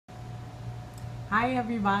Hi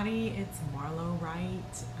everybody, it's Marlo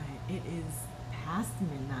Wright. It is past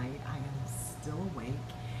midnight. I am still awake.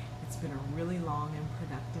 It's been a really long and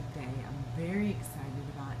productive day. I'm very excited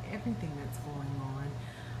about everything that's going on.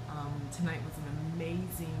 Tonight was an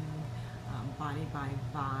amazing Body by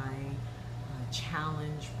Vi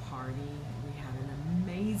challenge party. We had an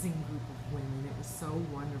amazing group of women. It was so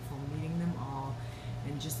wonderful meeting them all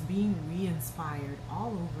and just being re-inspired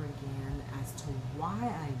all over again as to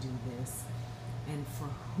why I do this and for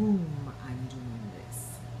whom I'm doing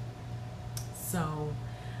this. So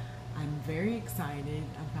I'm very excited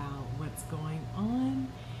about what's going on.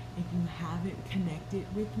 If you haven't connected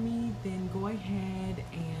with me, then go ahead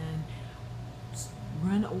and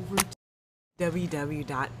run over to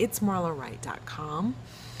www.itsmarlowright.com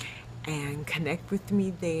and connect with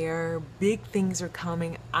me there. Big things are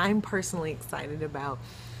coming. I'm personally excited about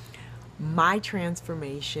my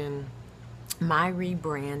transformation, my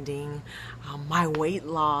rebranding, my weight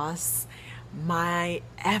loss, my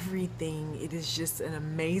everything. It is just an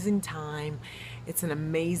amazing time. It's an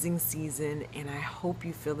amazing season, and I hope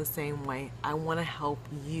you feel the same way. I want to help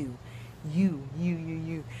you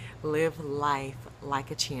live life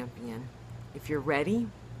like a champion. If you're ready,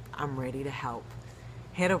 I'm ready to help.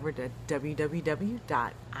 Head over to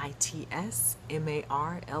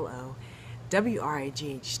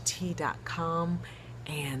www.itsmarlowright.com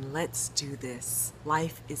and let's do this.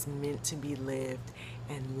 Life is meant to be lived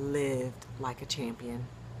and lived like a champion.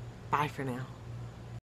 Bye for now.